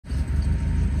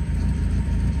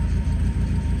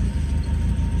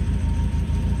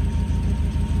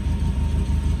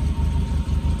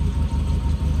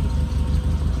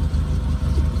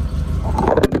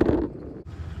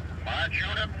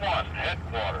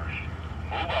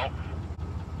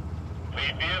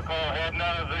vehicle heading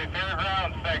out of the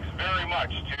fairgrounds. Thanks very much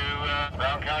to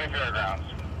Brown County Fairgrounds.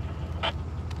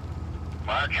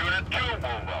 Mark Unit 2, move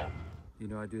out. You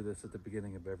know, I do this at the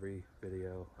beginning of every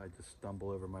video. I just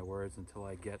stumble over my words until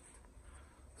I get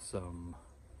some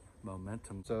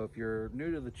momentum. So if you're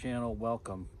new to the channel,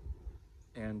 welcome.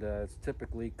 And it's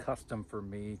typically custom for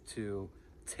me to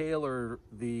tailor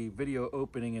the video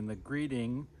opening and the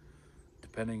greeting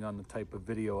depending on the type of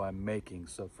video I'm making.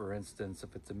 So for instance,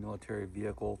 if it's a military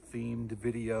vehicle themed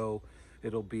video,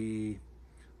 it'll be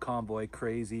convoy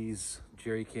crazies,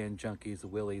 jerry can junkies,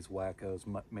 willies, wackos,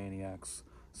 maniacs,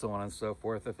 so on and so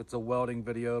forth. If it's a welding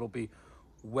video, it'll be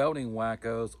welding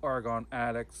wackos, argon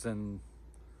addicts, and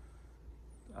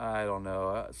I don't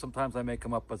know. Sometimes I make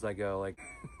them up as I go. Like,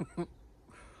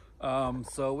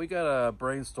 so we got a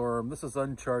brainstorm. This is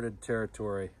uncharted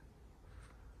territory.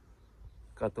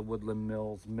 Got the Woodland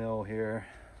Mills mill here.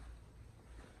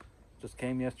 Just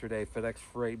came yesterday, FedEx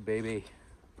freight, baby.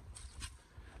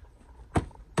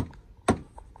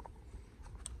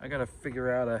 I gotta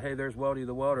figure out hey, there's Weldy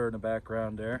the welder in the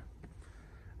background there.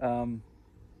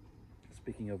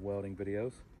 Speaking of welding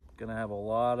videos, gonna have a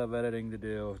lot of editing to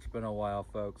do. It's been a while,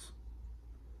 folks.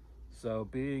 So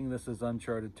being this is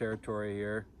uncharted territory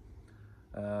here,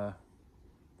 I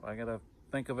gotta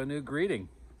think of a new greeting.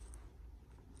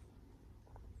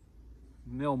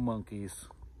 Mill monkeys.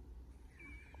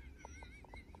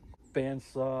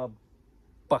 Bandsaw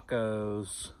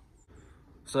buckos.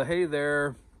 So hey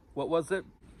there, what was it?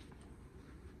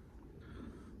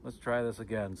 Let's try this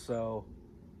again. So,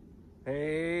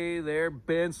 hey there,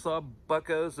 bandsaw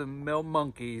buckos and mill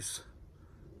monkeys.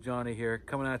 Johnny here,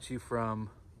 coming at you from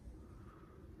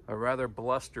a rather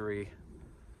blustery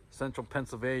central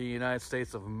Pennsylvania, United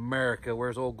States of America.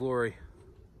 Where's Old Glory?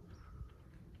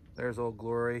 There's Old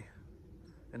Glory.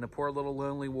 And the poor little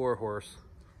lonely warhorse.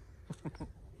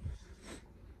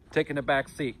 Taking the back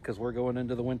seat because we're going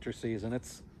into the winter season.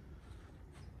 It's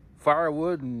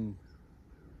firewood and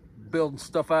building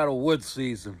stuff out of wood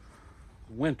season.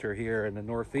 Winter here in the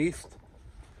Northeast.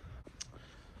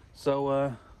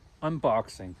 So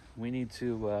unboxing. We need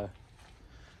to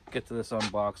get to this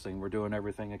unboxing. We're doing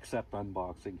everything except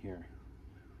unboxing here.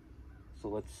 So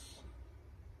let's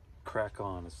crack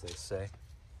on, as they say.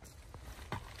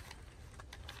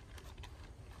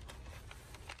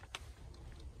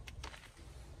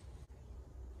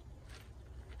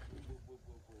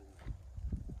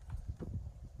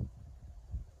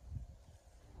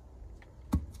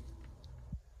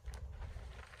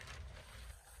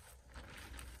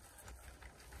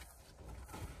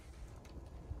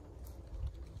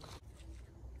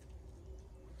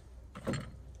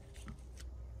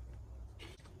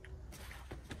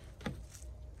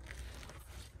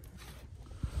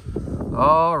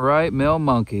 All right, mill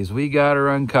monkeys, we got her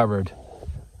uncovered.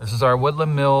 This is our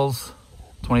Woodland Mills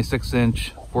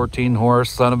 26-inch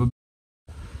 14-horse son of a,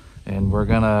 and we're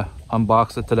gonna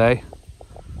unbox it today.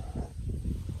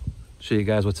 Show you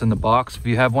guys what's in the box. If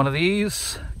you have one of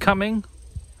these coming,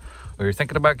 or you're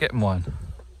thinking about getting one,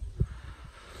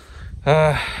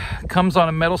 comes on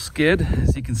a metal skid,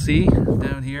 as you can see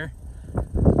down here.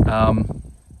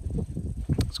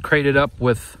 It's crated up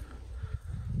with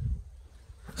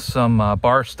some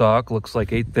bar stock, looks like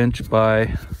 1/8 inch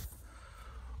by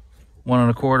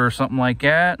 1 1/4 or something like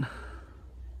that.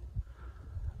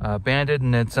 Banded,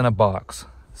 and it's in a box.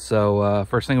 So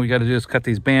first thing we got to do is cut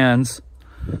these bands.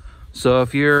 So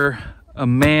if you're a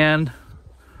man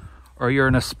or you're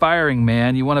an aspiring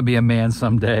man, you want to be a man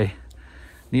someday,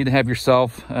 you need to have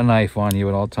yourself a knife on you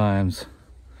at all times,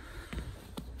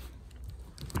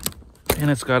 and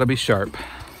it's got to be sharp.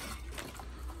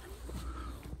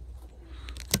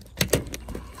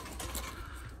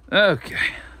 Okay.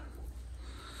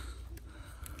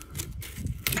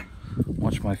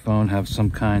 Watch my phone have some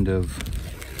kind of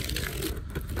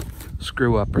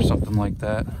screw up or something like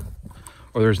that.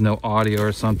 Or there's no audio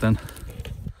or something.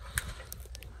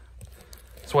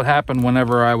 That's what happened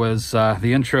whenever I was,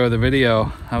 the intro of the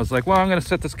video. I was like, well, I'm gonna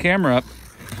set this camera up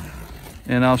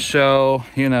and I'll show,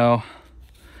 you know,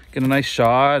 get a nice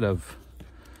shot of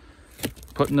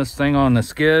putting this thing on the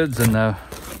skids, and the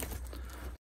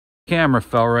camera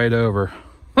fell right over.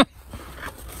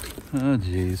 Oh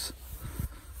geez.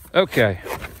 Okay,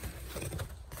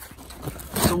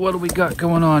 so what do we got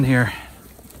going on here?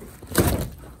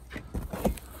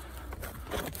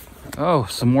 Oh,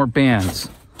 some more bands.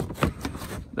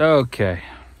 Okay,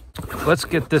 let's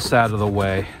get this out of the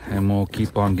way and we'll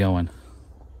keep on going.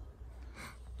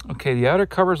 Okay, the outer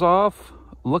cover's off.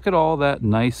 Look at all that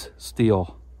nice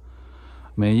steel.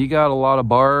 I mean, you got a lot of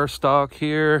bar stock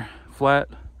here, flat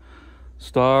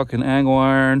stock and angle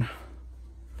iron.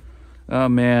 Oh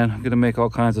man, I'm gonna make all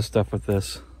kinds of stuff with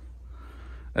this.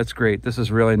 That's great. This is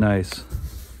really nice.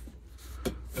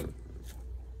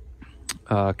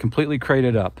 Completely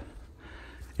crated up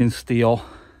in steel.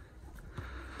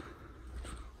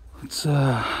 Let's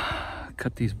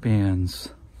cut these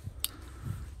bands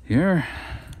here.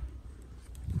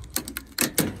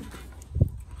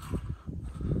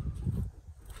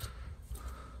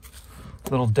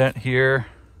 Little dent here.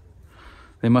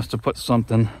 They must have put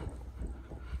something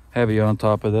heavy on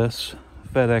top of this.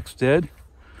 FedEx did,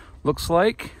 looks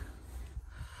like,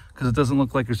 because it doesn't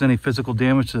look like there's any physical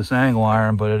damage to this angle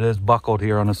iron, but it is buckled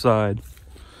here on the side.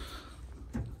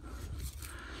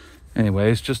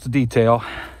 Anyways, just a detail.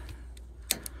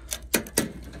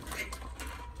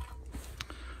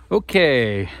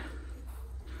 Okay.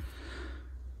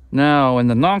 Now, in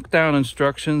the knockdown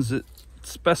instructions, it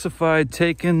specified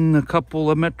taking a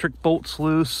couple of metric bolts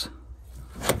loose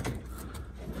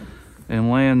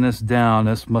and laying this down.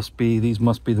 These must be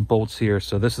the bolts here.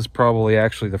 So this is probably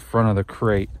actually the front of the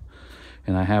crate,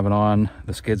 and I have it on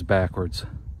the skids backwards.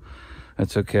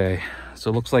 That's okay. So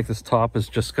it looks like this top is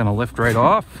just going to lift right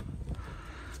off.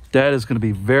 Dad is going to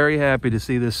be very happy to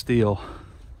see this steel.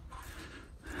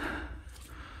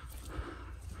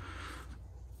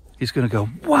 He's going to go,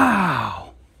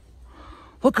 wow,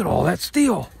 look at all that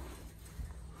steel.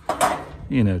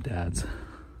 You know, dads.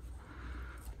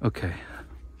 Okay.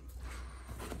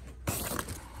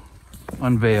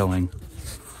 Unveiling.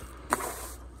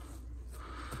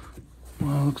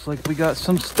 Well, looks like we got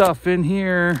some stuff in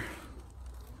here.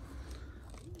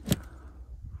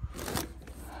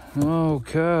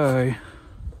 Okay.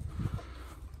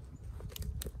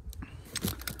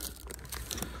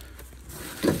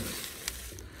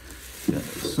 Got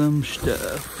some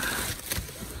stuff.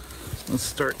 Let's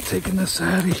start taking this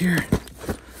out of here.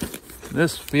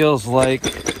 This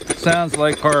sounds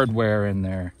like hardware in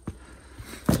there.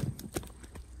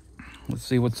 Let's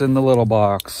see what's in the little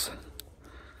box.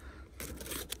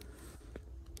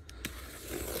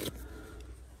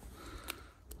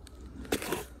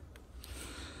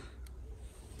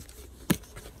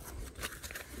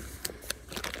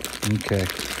 Okay,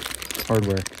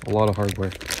 hardware, a lot of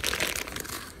hardware.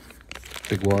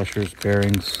 Big washers,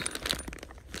 bearings.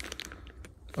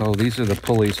 Oh, these are the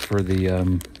pulleys for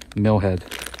the mill head.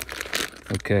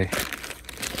 Okay.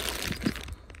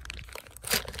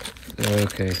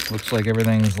 Okay, looks like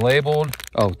everything's labeled.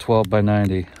 Oh, 12 by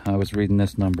 90. I was reading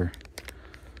this number.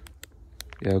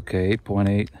 Yeah, okay,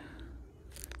 8.8,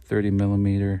 30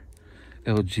 millimeter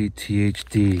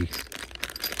LGTHD.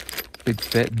 Big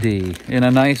fat D. In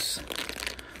a nice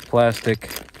plastic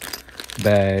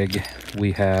bag,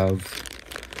 we have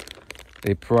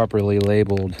a properly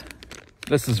labeled.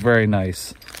 This is very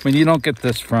nice. I mean, you don't get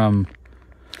this from,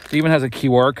 it even has a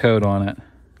QR code on it.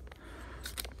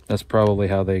 That's probably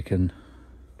how they can.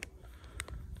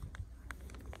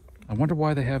 I wonder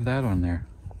why they have that on there.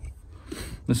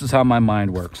 This is how my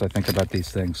mind works. I think about these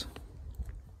things.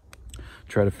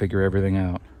 Try to figure everything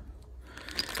out.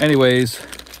 Anyways,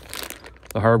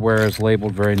 the hardware is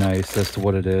labeled very nice as to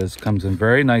what it is. Comes in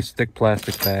very nice thick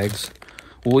plastic bags.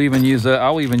 I'll even use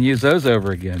those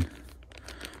over again.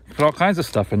 Put all kinds of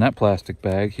stuff in that plastic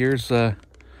bag. Here's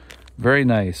very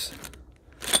nice.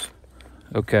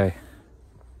 Okay.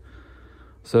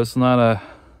 So it's not a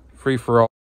free-for-all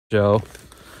show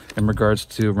in regards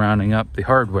to rounding up the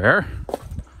hardware.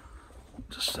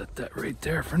 Just set that right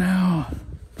there for now.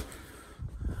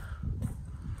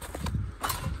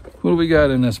 What do we got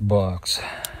in this box?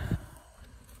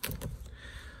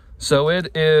 So it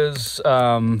is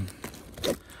the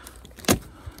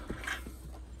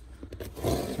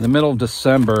middle of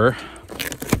December.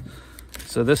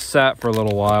 So this sat for a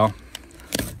little while.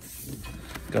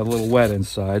 Got a little wet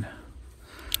inside.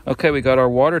 Okay, we got our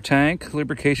water tank,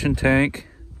 lubrication tank,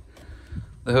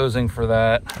 the hosing for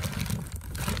that.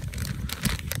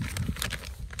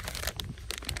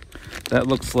 That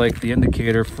looks like the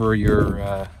indicator for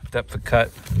your depth of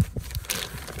cut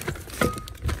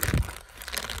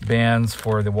bands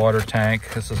for the water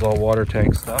tank. This is all water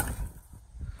tank stuff.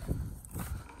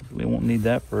 We won't need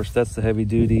that first. That's the heavy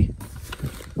duty,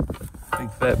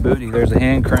 big fat booty. There's a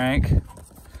hand crank.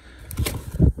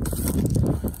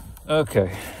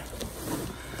 Okay,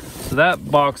 so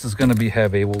that box is going to be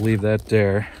heavy. We'll leave that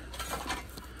there.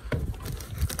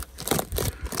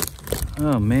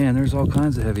 Oh man, there's all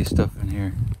kinds of heavy stuff in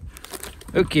here.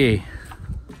 Okay.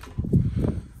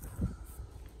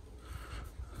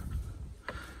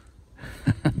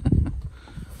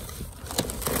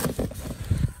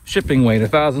 Shipping weight,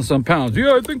 1,000 some pounds.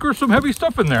 Yeah, I think there's some heavy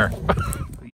stuff in there.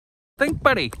 Think,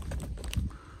 buddy.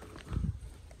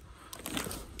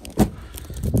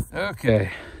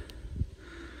 Okay.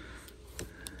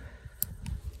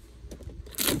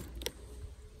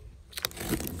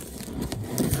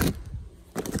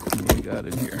 What we got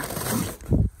in here?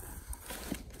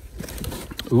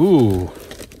 Ooh,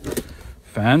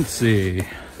 fancy.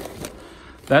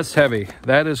 That's heavy.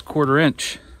 That is 1/4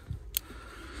 inch.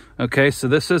 Okay, so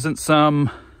this isn't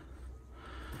some,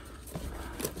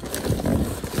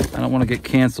 I don't want to get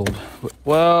canceled, but,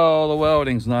 well, the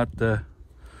welding's not the,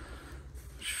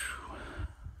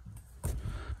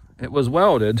 it was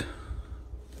welded,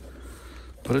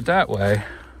 put it that way.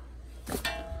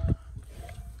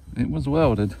 It was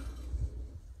welded.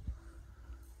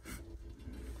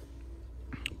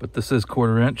 But this is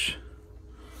 1/4 inch.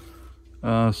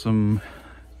 Some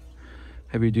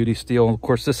heavy duty steel. Of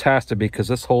course, this has to be because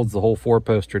this holds the whole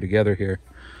 4-poster together here.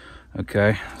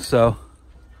 Okay, so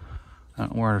I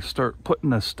don't know where to start putting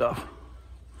this stuff.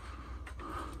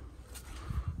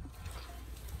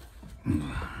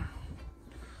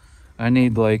 I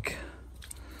need, like,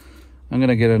 I'm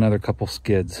gonna get another couple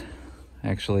skids.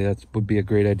 Actually, that would be a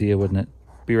great idea, wouldn't it?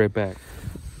 Be right back.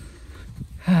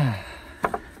 I'm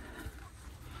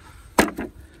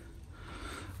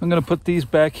gonna put these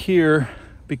back here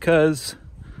because,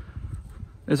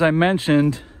 as I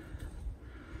mentioned,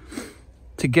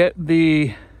 to get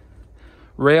the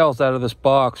rails out of this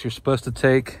box, you're supposed to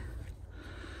take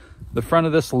the front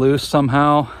of this loose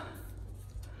somehow,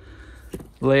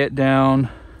 lay it down,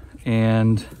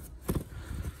 and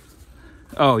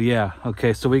oh yeah,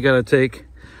 okay, so we got to take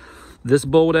this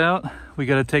bolt out, we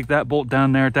got to take that bolt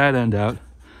down there at that end out,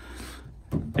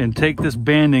 and take this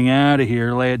banding out of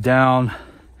here, lay it down,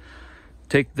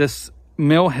 take this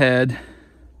mill head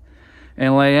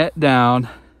and lay it down,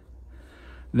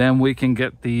 then we can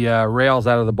get the rails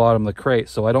out of the bottom of the crate.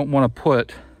 So I don't want to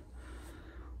put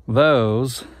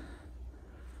those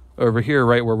over here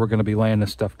right where we're going to be laying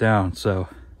this stuff down. So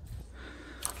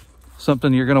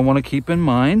something you're going to want to keep in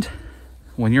mind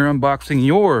when you're unboxing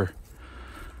your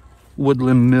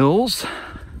Woodland Mills.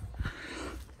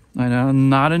 I know,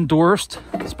 not endorsed,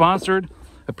 sponsored,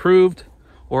 approved,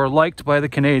 or liked by the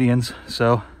Canadians,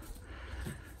 so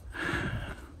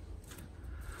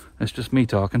that's just me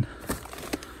talking.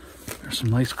 There's some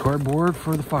nice cardboard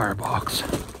for the firebox.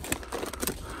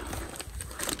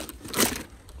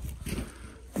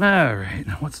 All right,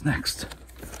 now what's next?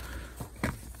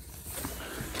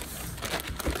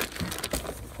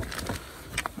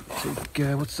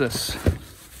 Take, what's this?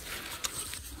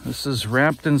 This is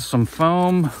wrapped in some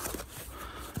foam.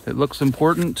 It looks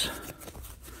important.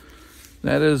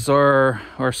 That is our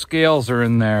scales are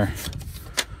in there.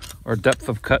 Our depth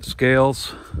of cut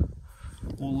scales.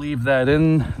 We'll leave that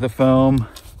in the foam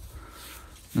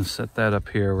and set that up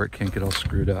here where it can't get all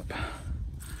screwed up.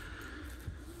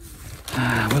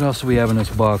 What else do we have in this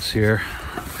box here?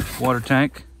 Water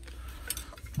tank.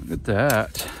 Look at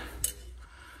that.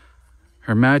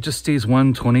 Her Majesty's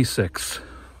 126.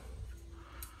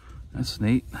 That's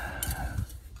neat.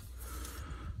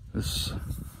 This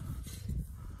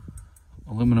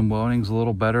aluminum welding's a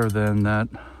little better than that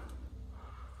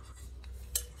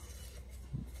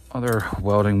other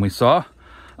welding we saw.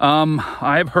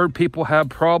 I've heard people have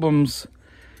problems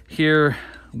here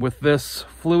with this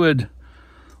fluid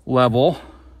level.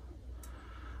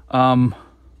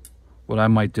 What I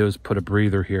might do is put a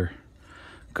breather here,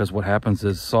 because what happens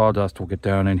is sawdust will get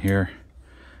down in here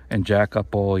and jack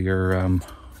up all your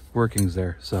workings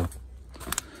there. So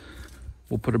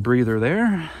we'll put a breather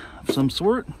there of some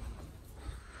sort.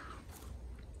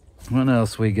 What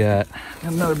else we got?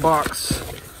 Another box.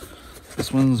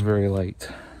 This one's very light.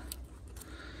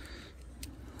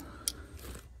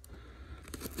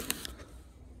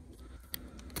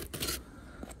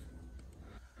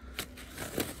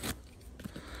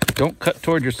 Don't cut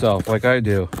toward yourself like I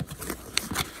do.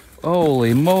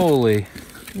 Holy moly.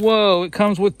 Whoa, it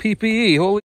comes with PPE.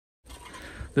 Holy.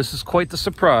 This is quite the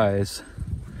surprise.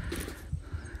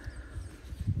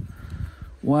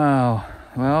 Wow.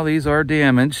 Well, these are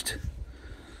damaged,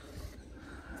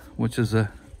 which is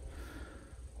a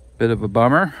bit of a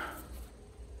bummer.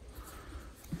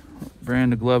 What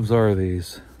brand of gloves are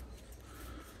these?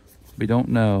 We don't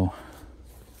know.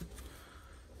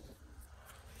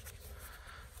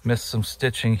 Missed some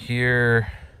stitching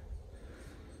here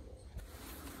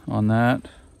on that,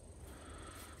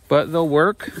 but they'll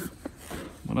work.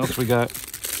 What else we got?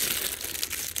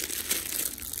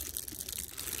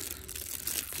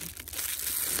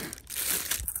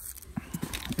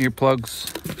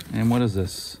 Earplugs. And what is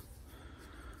this?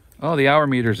 Oh, the hour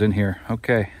meter's in here.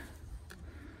 Okay.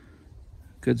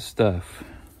 Good stuff.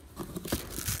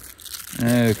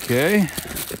 Okay.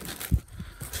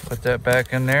 Put that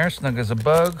back in there, snug as a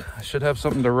bug. I should have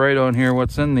something to write on here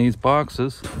what's in these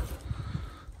boxes.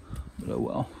 But oh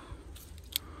well.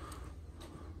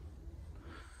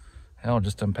 Hell,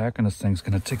 just unpacking this thing's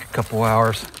gonna take a couple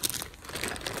hours.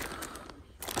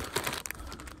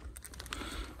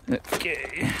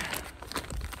 Okay.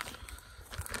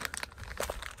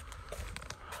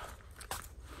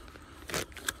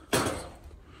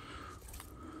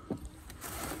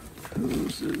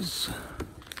 Hoses.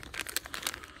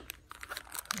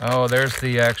 Oh, there's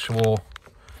the actual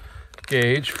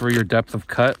gauge for your depth of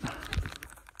cut.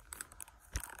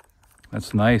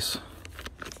 That's nice.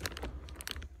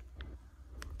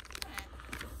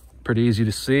 Pretty easy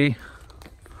to see.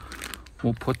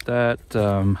 We'll put that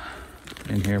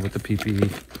in here with the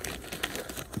PPE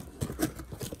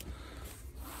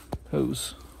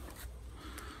hose.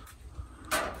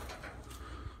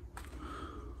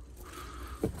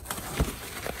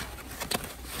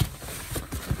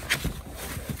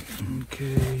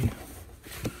 Okay,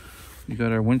 we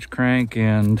got our winch crank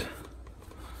and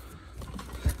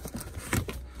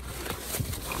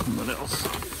what else?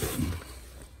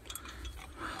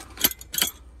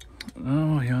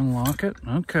 Oh, you unlock it?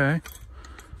 Okay.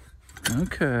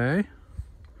 Okay.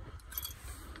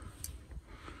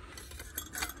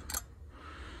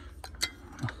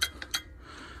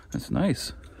 That's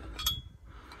nice.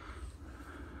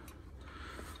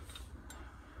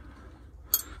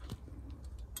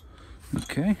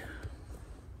 Okay.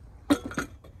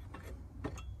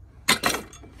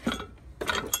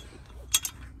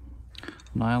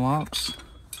 Nylox.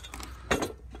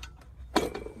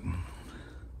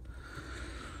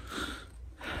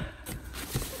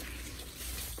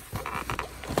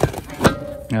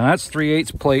 Now that's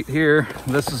 3/8 plate here.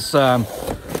 This is the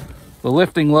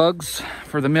lifting lugs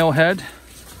for the mill head.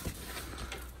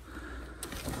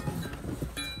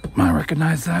 I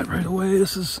recognize that right away.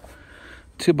 This is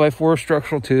 2x4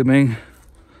 structural tubing.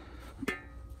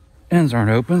 Ends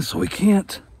aren't open, so we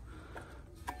can't.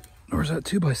 Or is that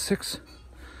 2x6?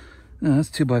 No, that's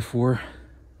 2x4.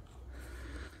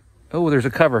 Oh, there's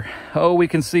a cover. Oh, we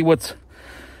can see what's,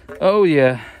 oh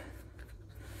yeah.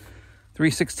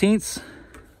 3/16.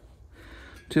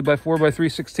 2x4 by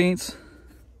 3/16.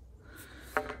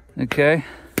 Okay.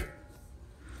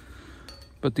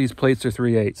 But these plates are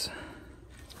 3/8.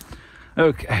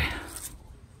 Okay.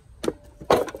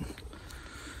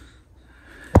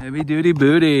 Heavy duty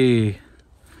booty.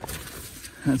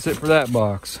 That's it for that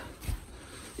box.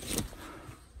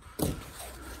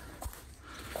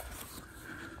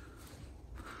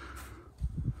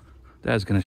 Dad's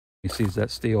gonna he sees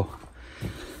that steel.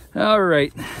 All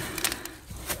right.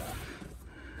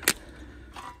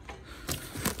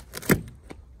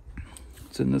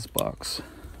 What's in this box?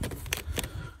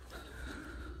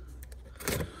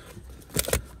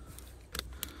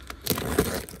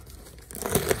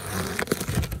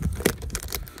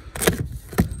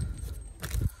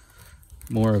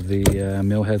 More of the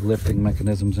mill head lifting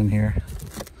mechanisms in here.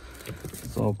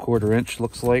 It's all 1/4 inch,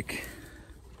 looks like.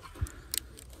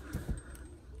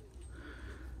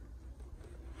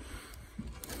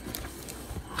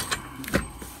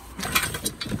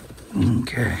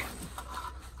 Okay.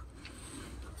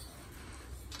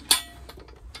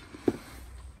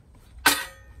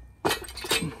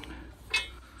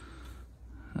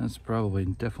 That's probably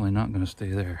definitely not going to stay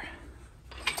there.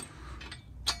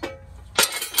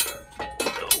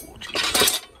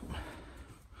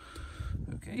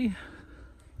 Okay.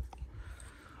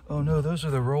 Oh no, those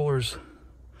are the rollers.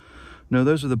 No,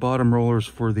 those are the bottom rollers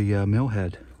for the mill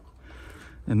head.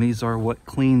 And these are what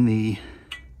clean the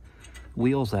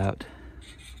wheels out.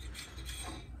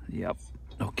 Yep.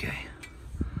 Okay.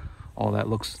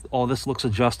 All this looks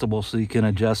adjustable, so you can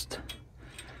adjust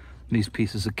these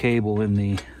pieces of cable in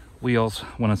the wheels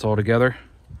when it's all together.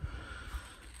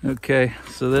 Okay,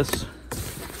 so that's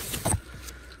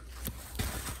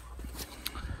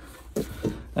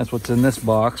what's in this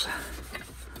box.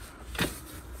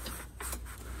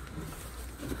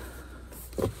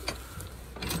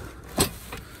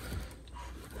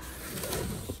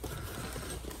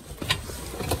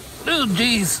 Oh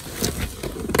geez.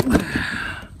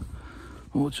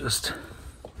 We'll just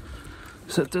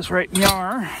set this right in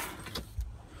yar.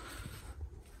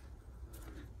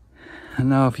 And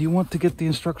now if you want to get the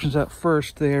instructions out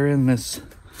first, they're in this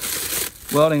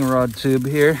welding rod tube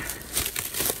here.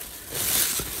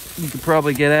 You could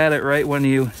probably get at it right when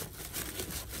you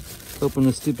open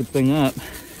this stupid thing up.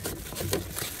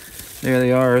 There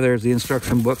they are. There's the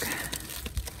instruction book.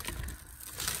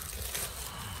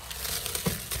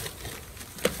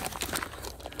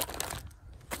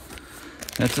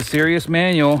 That's a serious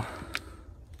manual.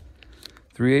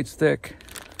 3/8 thick.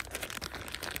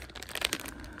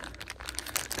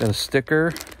 Got a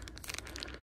sticker.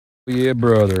 Yeah,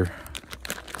 brother.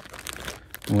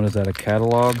 What is that, a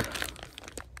catalog?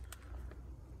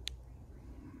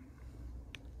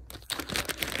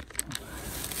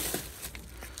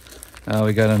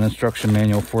 We got an instruction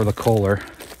manual for the Kohler.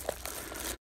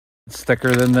 It's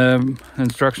thicker than the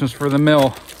instructions for the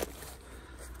mill.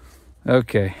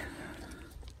 Okay.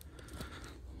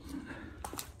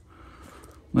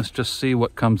 Let's just see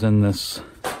what comes in this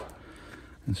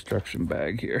instruction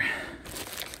bag here.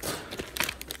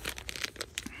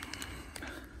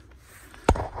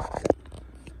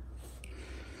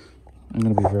 I'm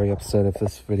going to be very upset if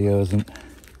this video isn't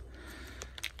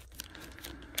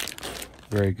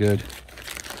very good.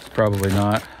 Probably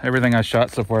not. Everything I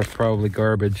shot so far is probably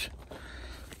garbage.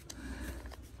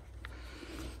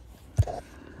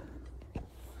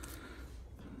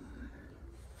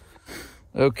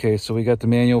 Okay, so we got the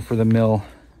manual for the mill.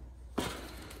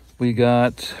 We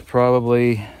got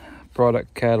probably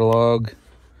product catalog.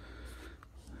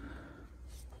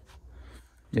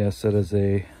 Yes, that is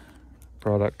a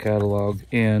product catalog,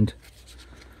 and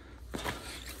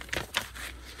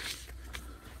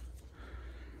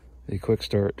a quick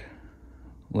start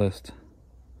list.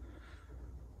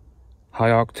 High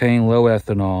octane, low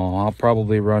ethanol. I'll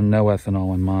probably run no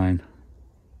ethanol in mine.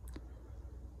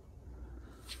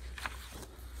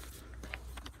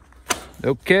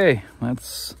 Okay,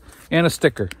 that's, and a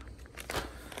sticker.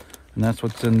 And that's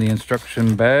what's in the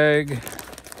instruction bag.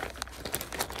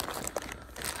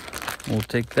 We'll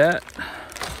take that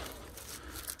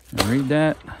and read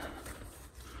that.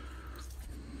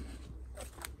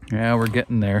 Yeah, we're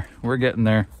getting there. We're getting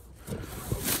there.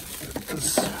 Put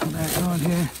this back on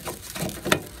here.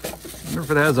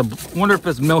 Wonder if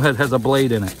this mill head has a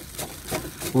blade in it.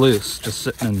 Loose, just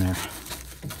sitting in there.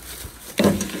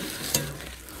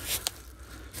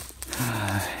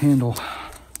 Handle.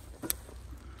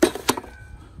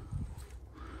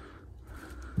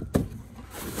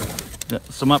 Got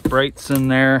some uprights in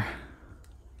there.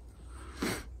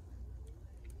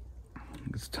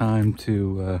 It's time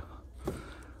to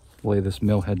lay this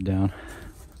mill head down.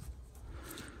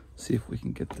 See if we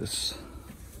can get this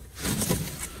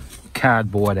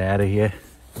cardboard out of here.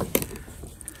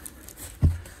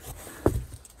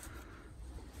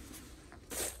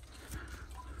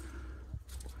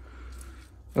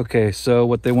 Okay, so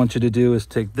what they want you to do is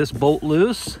take this bolt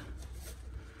loose,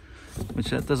 which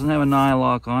that doesn't have a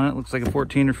nylock on it. Looks like a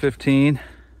 14 or 15.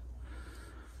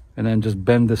 And then just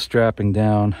bend the strapping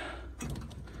down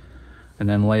and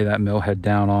then lay that mill head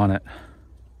down on it.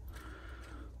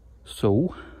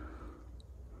 So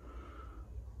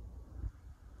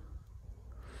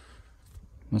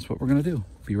that's what we're gonna do.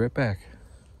 Be right back.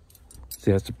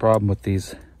 See, that's the problem with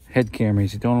these head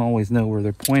cameras. You don't always know where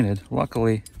they're pointed.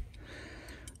 Luckily,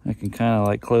 I can kind of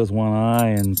like close one eye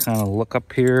and kind of look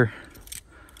up here,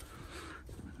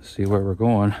 see where we're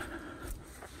going.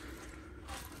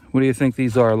 What do you think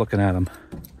these are looking at them?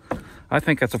 I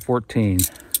think that's a 14.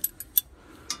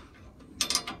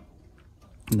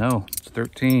 No, it's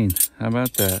 13. How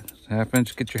about that? Half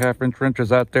inch, get your half inch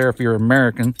wrenches out there if you're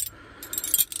American.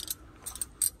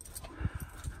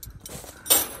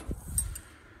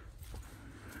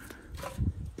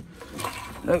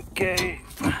 Okay.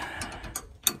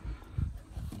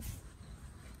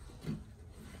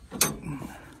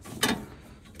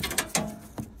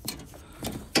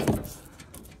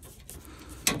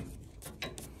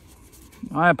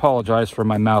 I apologize for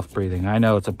my mouth breathing. I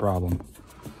know it's a problem.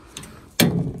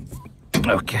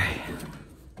 Okay.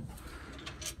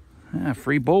 Yeah,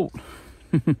 free bolt.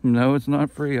 No, it's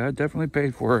not free. I definitely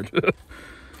paid for it.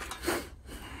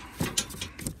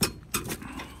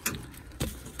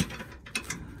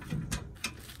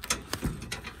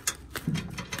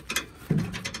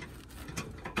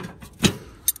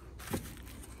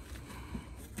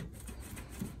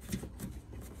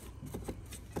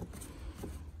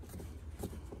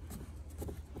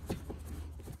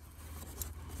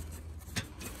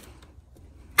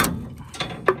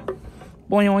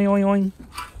 Boing, oing,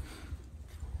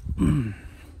 oing.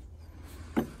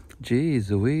 Jeez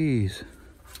Louise.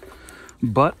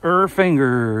 Butter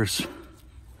fingers.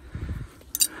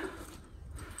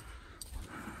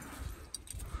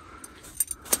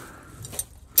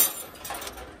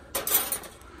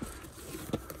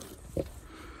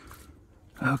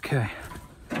 Okay.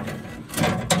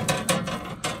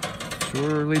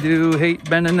 Surely do hate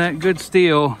bending that good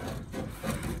steel.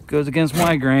 Goes against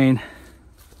my grain.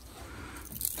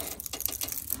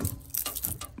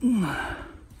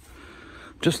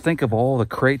 Just think of all the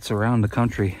crates around the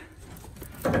country.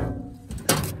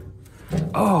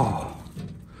 Oh,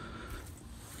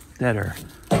 that are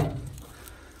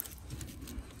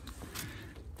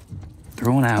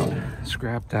thrown out,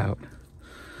 scrapped out.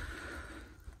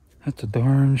 That's a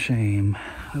darn shame.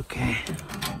 Okay.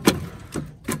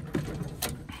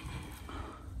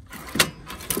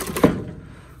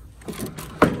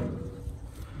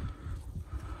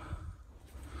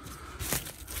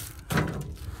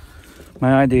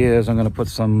 My idea is I'm going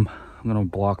to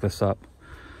block this up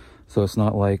so it's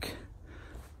not like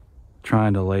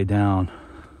trying to lay down.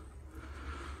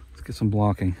 Let's get some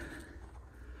blocking.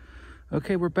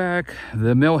 Okay, we're back.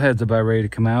 The mill head's about ready to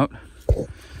come out.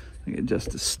 I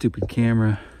adjust this stupid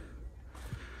camera.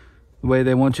 The way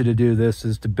they want you to do this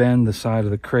is to bend the side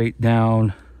of the crate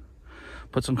down,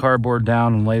 put some cardboard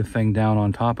down and lay the thing down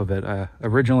on top of it.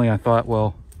 Originally I thought,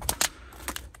 well,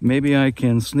 maybe I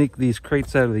can sneak these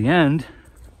crates out of the end.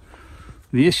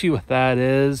 The issue with that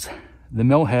is the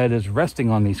mill head is resting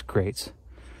on these crates.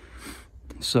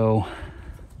 So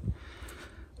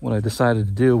what I decided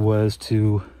to do was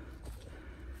to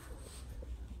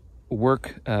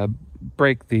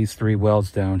break these 3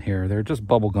 welds down here. They're just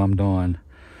bubble gummed on.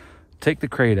 Take the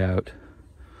crate out,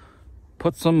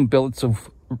 put some billets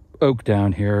of oak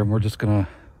down here, and we're just gonna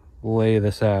lay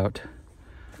this out.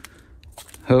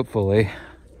 Hopefully.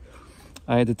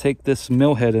 I had to take this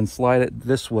mill head and slide it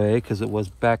this way because it was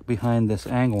back behind this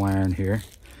angle iron here.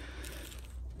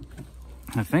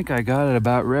 I think I got it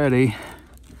about ready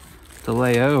to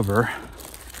lay over.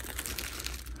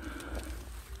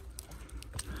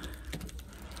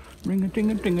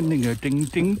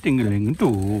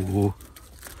 Ring-a-ding-a-ding-a-ding-a-ding-a-ding-a-ding-a-ding-a-doo.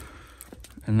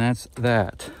 And that's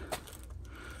that.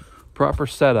 Proper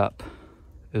setup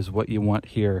is what you want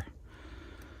here.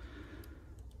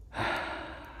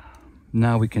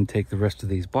 Now we can take the rest of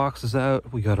these boxes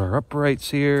out. We got our uprights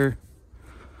here.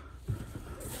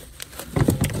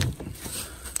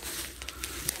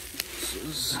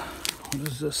 What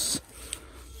is this?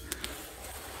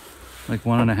 Like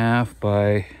 1.5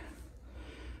 by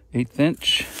 1/8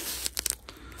 inch.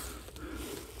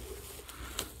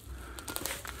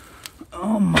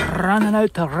 Oh, I'm running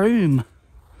out of room.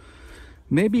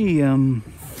 Maybe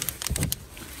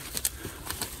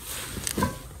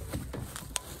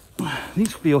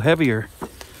these feel heavier.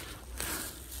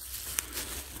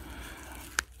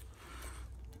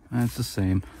 That's the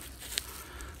same.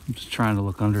 I'm just trying to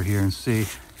look under here and see.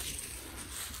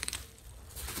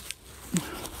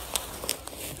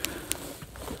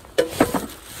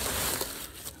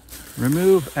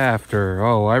 Remove after.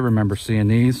 Oh, I remember seeing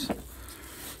these.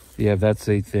 Yeah, that's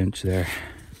 1/8 inch there.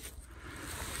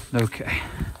 Okay.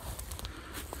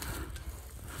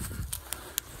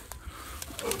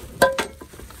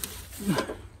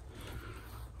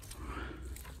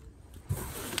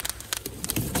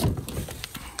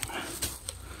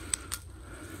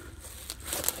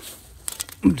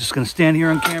 I'm just gonna stand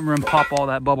here on camera and pop all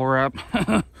that bubble wrap.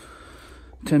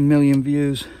 10 million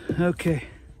views. Okay.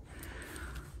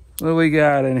 What do we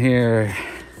got in here?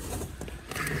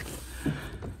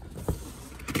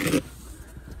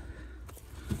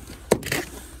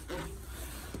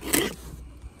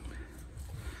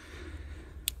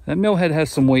 That mill head has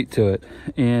some weight to it,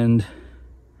 and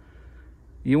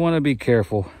you want to be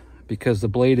careful because the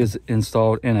blade is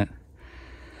installed in it.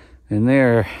 And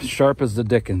they're sharp as the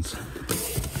dickens.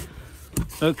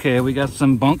 Okay, we got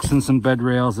some bunks and some bed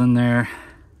rails in there.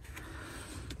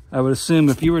 I would assume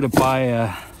if you were to buy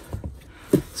a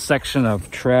section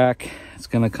of track, it's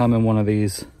going to come in one of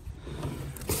these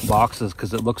boxes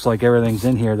because it looks like everything's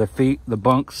in here. The feet, the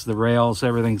bunks, the rails,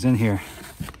 everything's in here.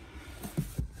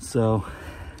 So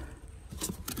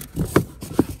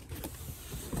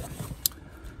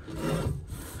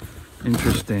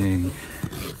interesting.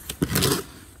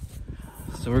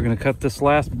 So we're going to cut this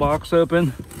last box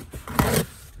open.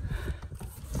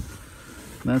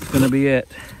 That's going to be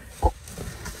it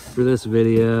for this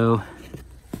video.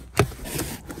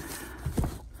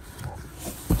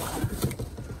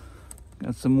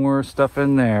 Got some more stuff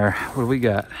in there. What do we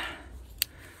got?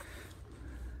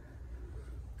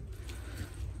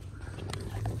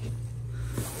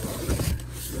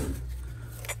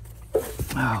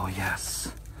 Oh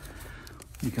yes,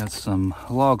 we got some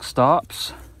log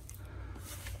stops.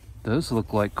 Those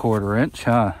look like 1/4 inch,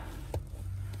 huh?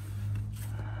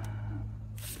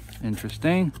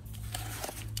 Interesting.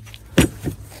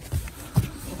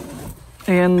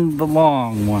 And the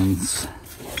long ones.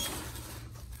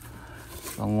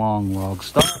 The long log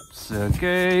stops.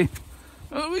 Okay.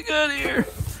 What do we got here?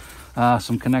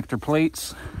 Some connector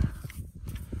plates.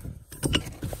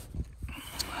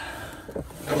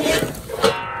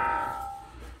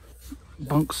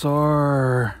 Bunks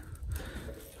are,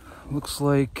 looks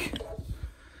like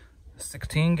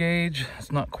 16 gauge.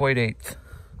 It's not quite 1/8.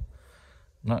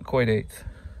 Not quite 1/8.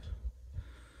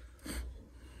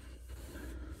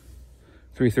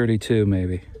 332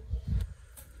 maybe.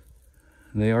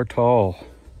 They are tall.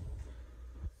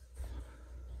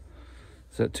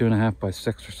 Is that 2.5 by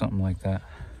 6 or something like that?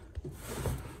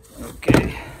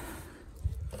 Okay.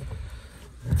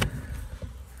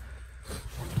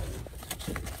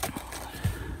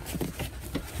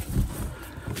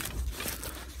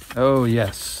 Oh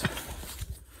yes.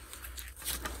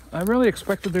 I really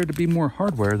expected there to be more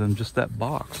hardware than just that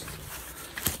box.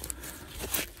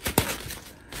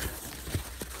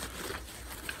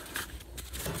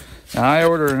 Now, I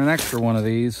ordered an extra one of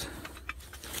these.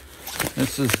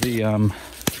 This is the,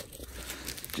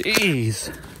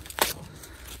 jeez.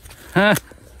 Huh?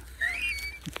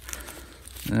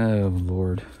 Oh,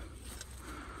 Lord.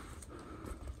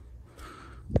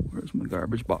 Where's my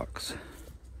garbage box?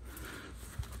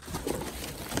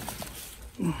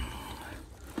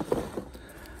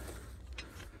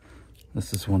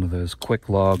 This is one of those quick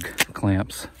log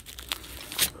clamps.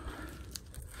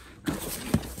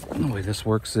 The way this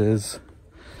works is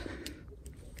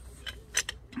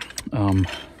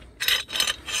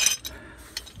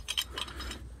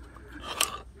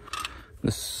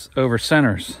this over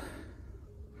centers.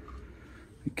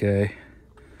 Okay,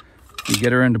 you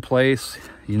get her into place,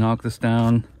 you knock this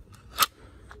down,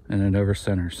 and it over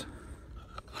centers.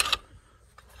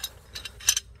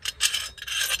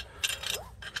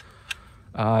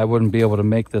 I wouldn't be able to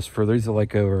make this for, these are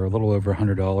like a little over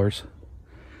 $100.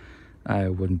 I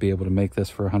wouldn't be able to make this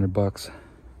for $100.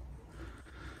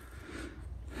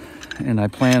 And I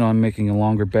plan on making a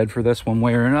longer bed for this one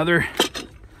way or another.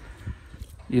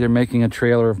 Either making a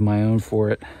trailer of my own for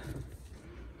it,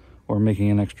 or making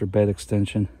an extra bed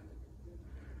extension.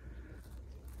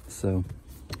 So,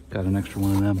 got an extra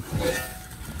one of them.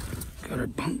 Got our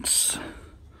bunks.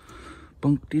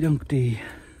 Bunkty-dunkty.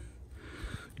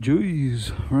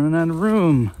 Jeez, running out of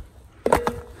room.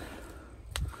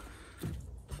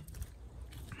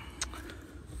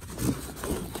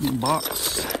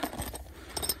 Box.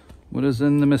 What is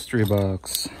in the mystery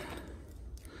box?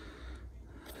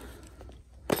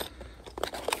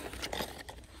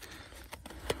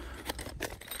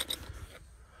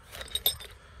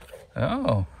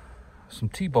 Oh, some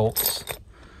T-bolts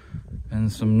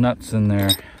and some nuts in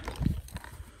there.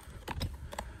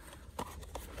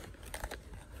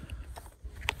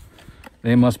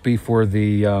 They must be for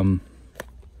the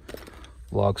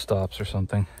log stops or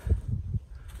something.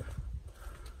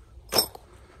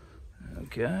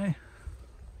 Okay.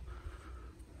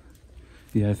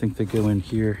 Yeah, I think they go in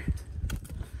here.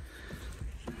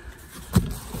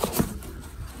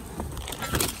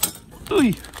 Ooh.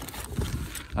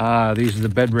 These are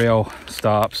the bed rail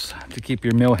stops to keep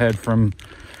your mill head from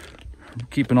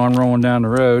keeping on rolling down the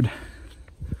road.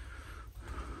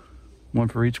 One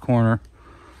for each corner.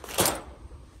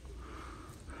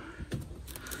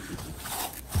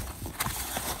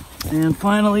 And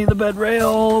finally, the bed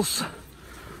rails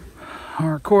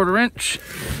are 1/4 inch.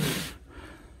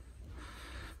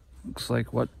 Looks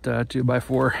like what, 2 by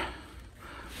 4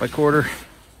 by 1/4.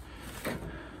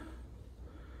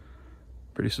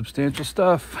 Pretty substantial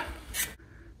stuff.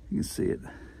 You can see it.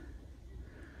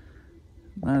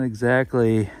 Not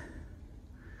exactly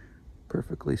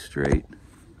perfectly straight,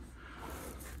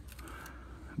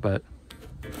 but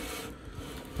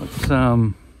let's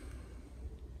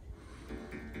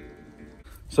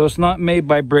so it's not made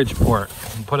by Bridgeport,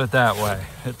 put it that way.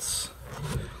 It's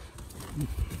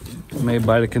made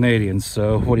by the Canadians,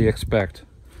 so what do you expect?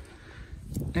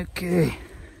 Okay.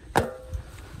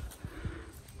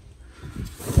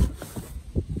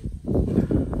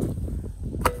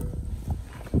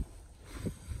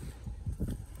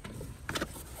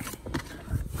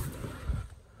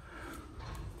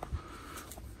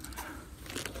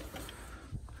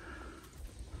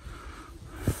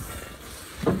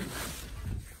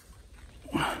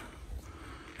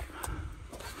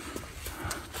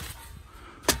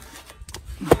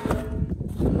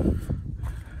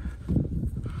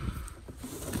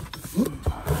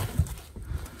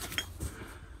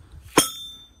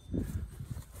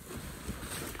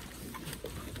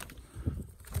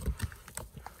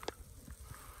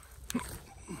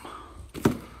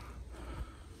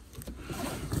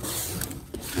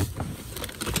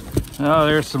 Oh,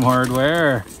 there's some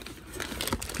hardware.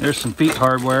 There's some feet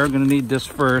hardware. I'm gonna need this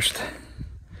first.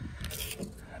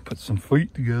 Put some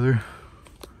feet together.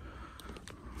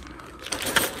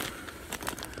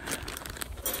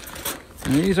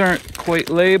 And these aren't quite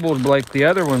labeled like the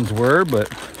other ones were,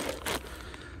 but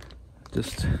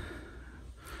just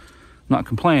not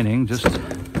complaining, just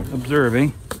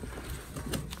observing.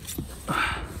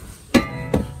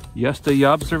 Just a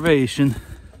observation.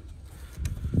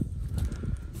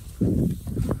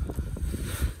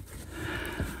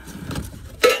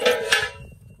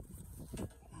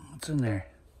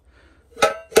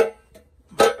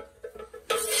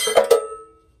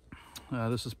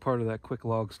 This is part of that quick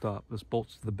log stop. This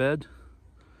bolts to the bed.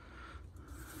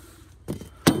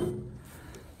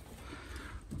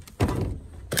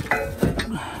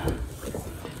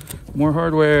 More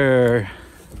hardware.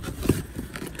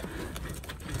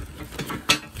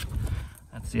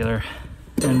 That's the other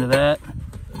end of that.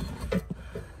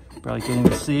 Probably can't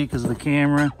even see because of the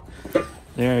camera.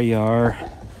 There you are.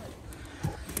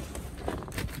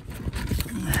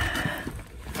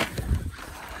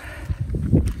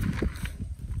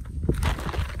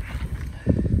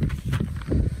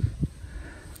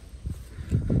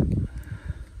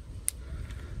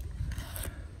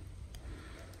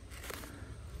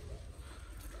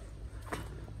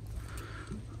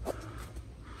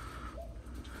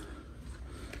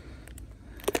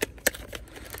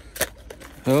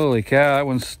 Holy cow, that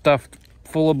one's stuffed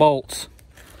full of bolts.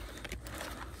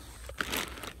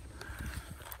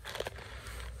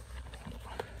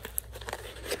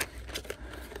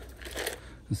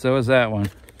 And so is that one.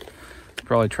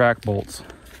 Probably track bolts.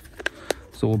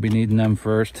 So we'll be needing them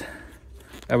first.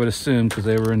 I would assume because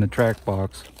they were in the track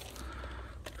box.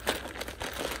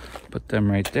 Put them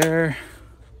right there.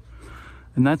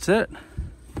 And that's it.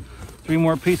 3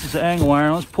 more pieces of angle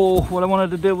iron. Let's pull, what I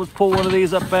wanted to do was pull one of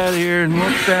these up out of here and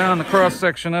look down the cross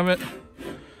section of it.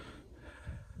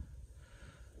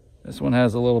 This one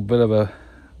has a little bit of a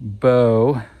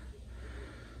bow.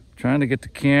 Trying to get the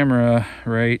camera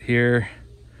right here.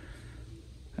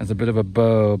 Has a bit of a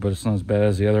bow, but it's not as bad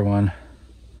as the other one.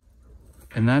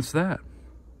 And that's that.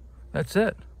 That's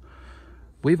it.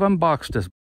 We've unboxed this.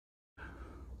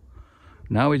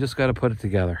 Now we just got to put it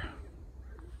together.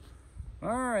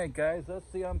 Alright guys,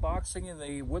 that's the unboxing of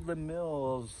the Woodland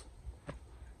Mill's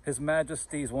His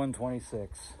Majesty's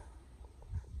 126.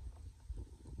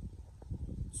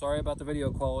 Sorry about the video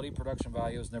quality. Production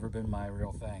value has never been my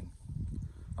real thing.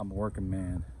 I'm a working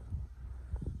man.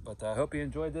 But I hope you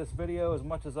enjoyed this video as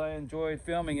much as I enjoyed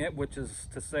filming it, which is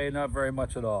to say not very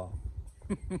much at all.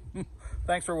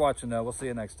 Thanks for watching though. We'll see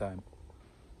you next time.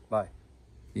 Bye.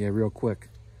 Yeah, real quick.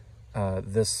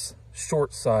 This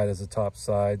short side is the top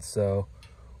side, so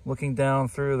looking down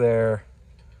through there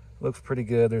looks pretty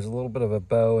good. There's a little bit of a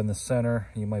bow in the center.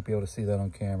 You might be able to see that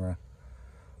on camera,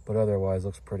 but otherwise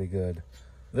looks pretty good.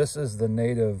 This is the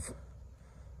native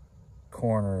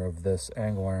corner of this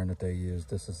angle iron that they used.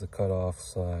 This is the cut-off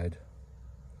side.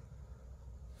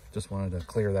 Just wanted to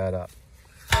clear that up.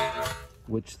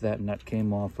 Which that nut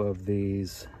came off of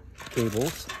these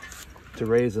cables to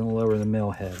raise and lower the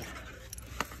mill head.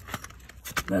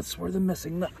 That's where the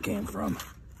missing nut came from.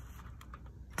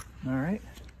 All right.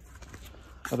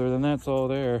 Other than that, it's all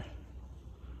there.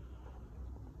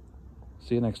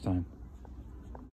 See you next time.